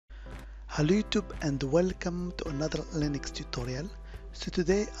Hello YouTube and welcome to another Linux tutorial. So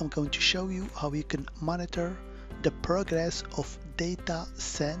today I'm going to show you how you can monitor the progress of data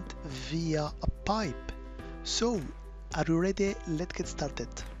sent via a pipe. So are you ready? Let's get started.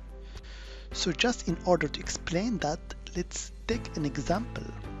 So just in order to explain that, let's take an example.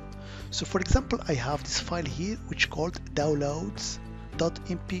 So for example, I have this file here which called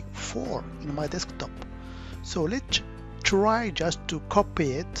downloads.mp4 in my desktop. So let's try just to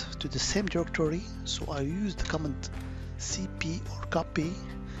copy it to the same directory. So I use the command cp or copy,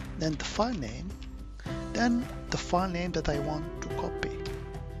 then the file name, then the file name that I want to copy.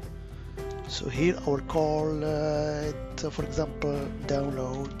 So here I will call it, for example,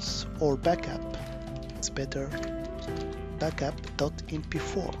 downloads or backup. It's better,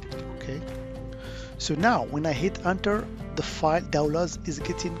 backup.mp4. Okay. So now when I hit enter, the file downloads is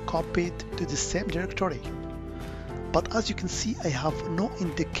getting copied to the same directory. But as you can see, I have no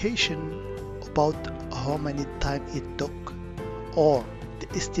indication about how many time it took or the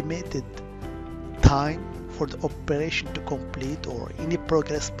estimated time for the operation to complete or any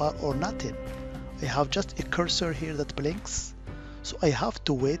progress bar or nothing. I have just a cursor here that blinks, so I have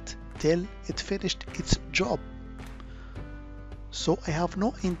to wait till it finished its job. So I have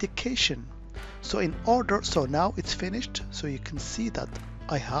no indication. So now it's finished. So you can see that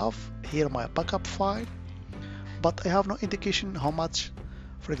I have here my backup file, but I have no indication how much,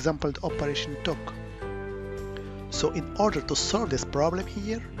 for example, the operation took. So in order to solve this problem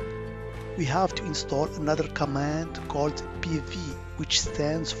here, we have to install another command called pv, which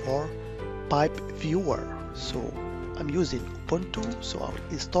stands for pipe viewer. So I'm using Ubuntu, so I will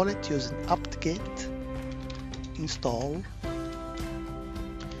install it using apt-get install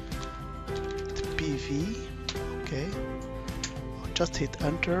pv. Okay, I'll just hit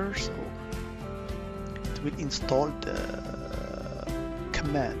enter. So will install the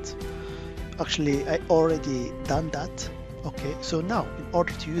command. Actually, I already done that. Okay, so now in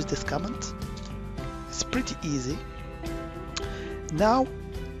order to use this command, it's pretty easy. Now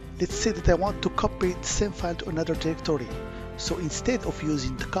let's say that I want to copy the same file to another directory. So instead of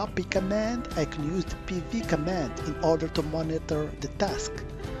using the copy command, I can use the pv command in order to monitor the task.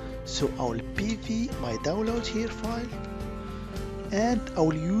 So I will pv my download here file, and I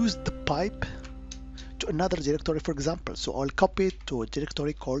will use the pipe to another directory, for example. So I'll copy it to a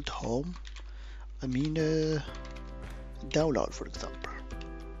directory called home, download, for example.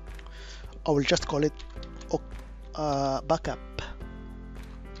 I will just call it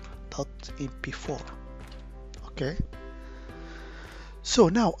backup.mp4. okay, so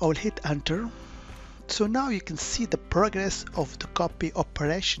now I will hit enter. So now you can see the progress of the copy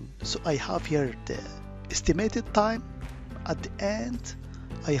operation. So I have here the estimated time. At the end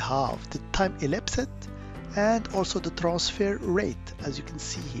I have the time elapsed and also the transfer rate, as you can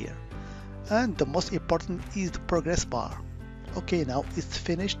see here, and the most important is the progress bar. Okay, now it's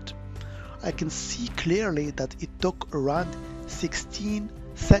finished. I can see clearly that it took around 16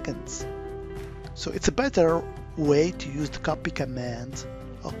 seconds. So it's a better way to use the copy command.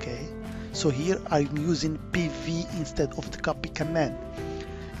 Okay, so here I'm using pv instead of the copy command.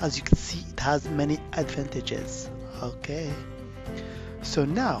 As you can see, it has many advantages. Okay, so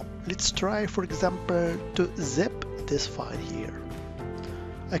now let's try, for example, to zip this file here.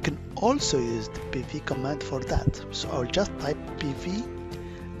 I can also use the pv command for that. So I'll just type pv,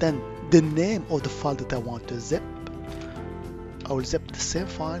 then the name of the file that I want to zip. I will zip the same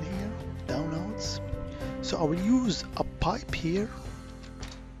file here, downloads. So I will use a pipe here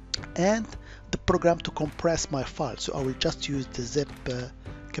and the program to compress my file. So I will just use the zip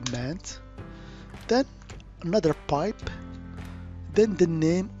command, then another pipe, then the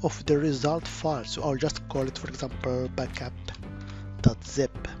name of the result file. So I'll just call it, for example,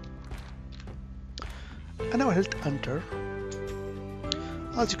 backup.zip, and I will hit enter.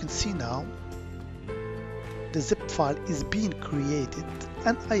 As you can see now, the zip file is being created,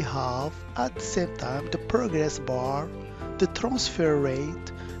 and I have at the same time the progress bar, the transfer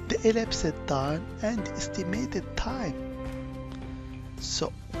rate, the elapsed time, and the estimated time.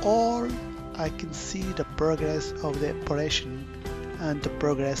 So all I can see the progress of the operation and the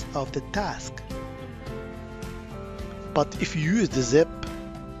progress of the task. But if you use the zip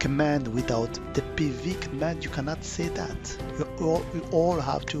command without the pv command, you cannot say that. You all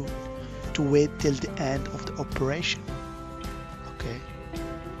have to wait till the end of the operation. Okay,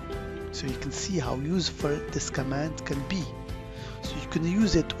 so you can see how useful this command can be. So you can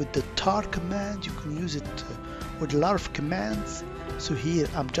use it with the tar command, you can use it with a lot of commands. So here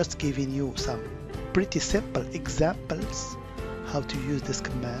I'm just giving you some pretty simple examples how to use this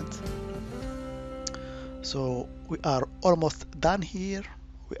command. So we are almost done here.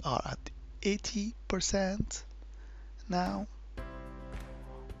 We are at 80% now.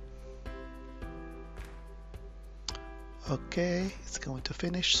 Okay, it's going to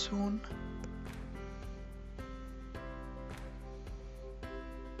finish soon.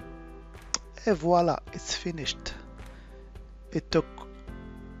 And voila, it's finished. It took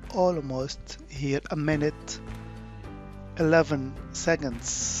almost here a minute 11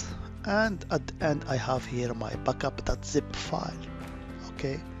 seconds, and at the end I have here my backup.zip file.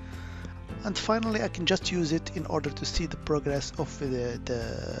 Okay, and finally I can just use it in order to see the progress of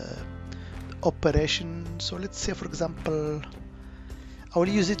the operation. So let's say, for example, I will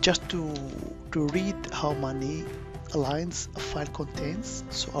use it just to read how many lines a file contains.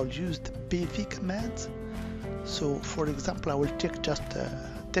 So I'll use the pv command. So for example, I will take just a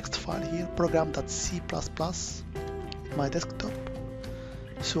text file here, program.c++, my desktop.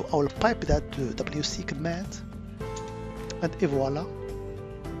 So I will pipe that to wc command, and voila.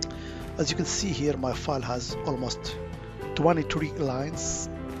 As you can see here, my file has almost 23 lines,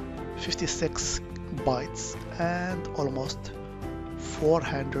 56 bytes, and almost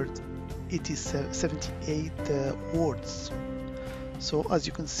 478 words. So as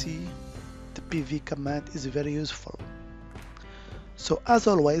you can see, the pv command is very useful. So as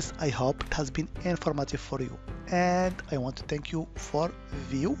always, I hope it has been informative for you, and I want to thank you for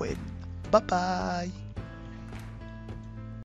viewing. Bye bye.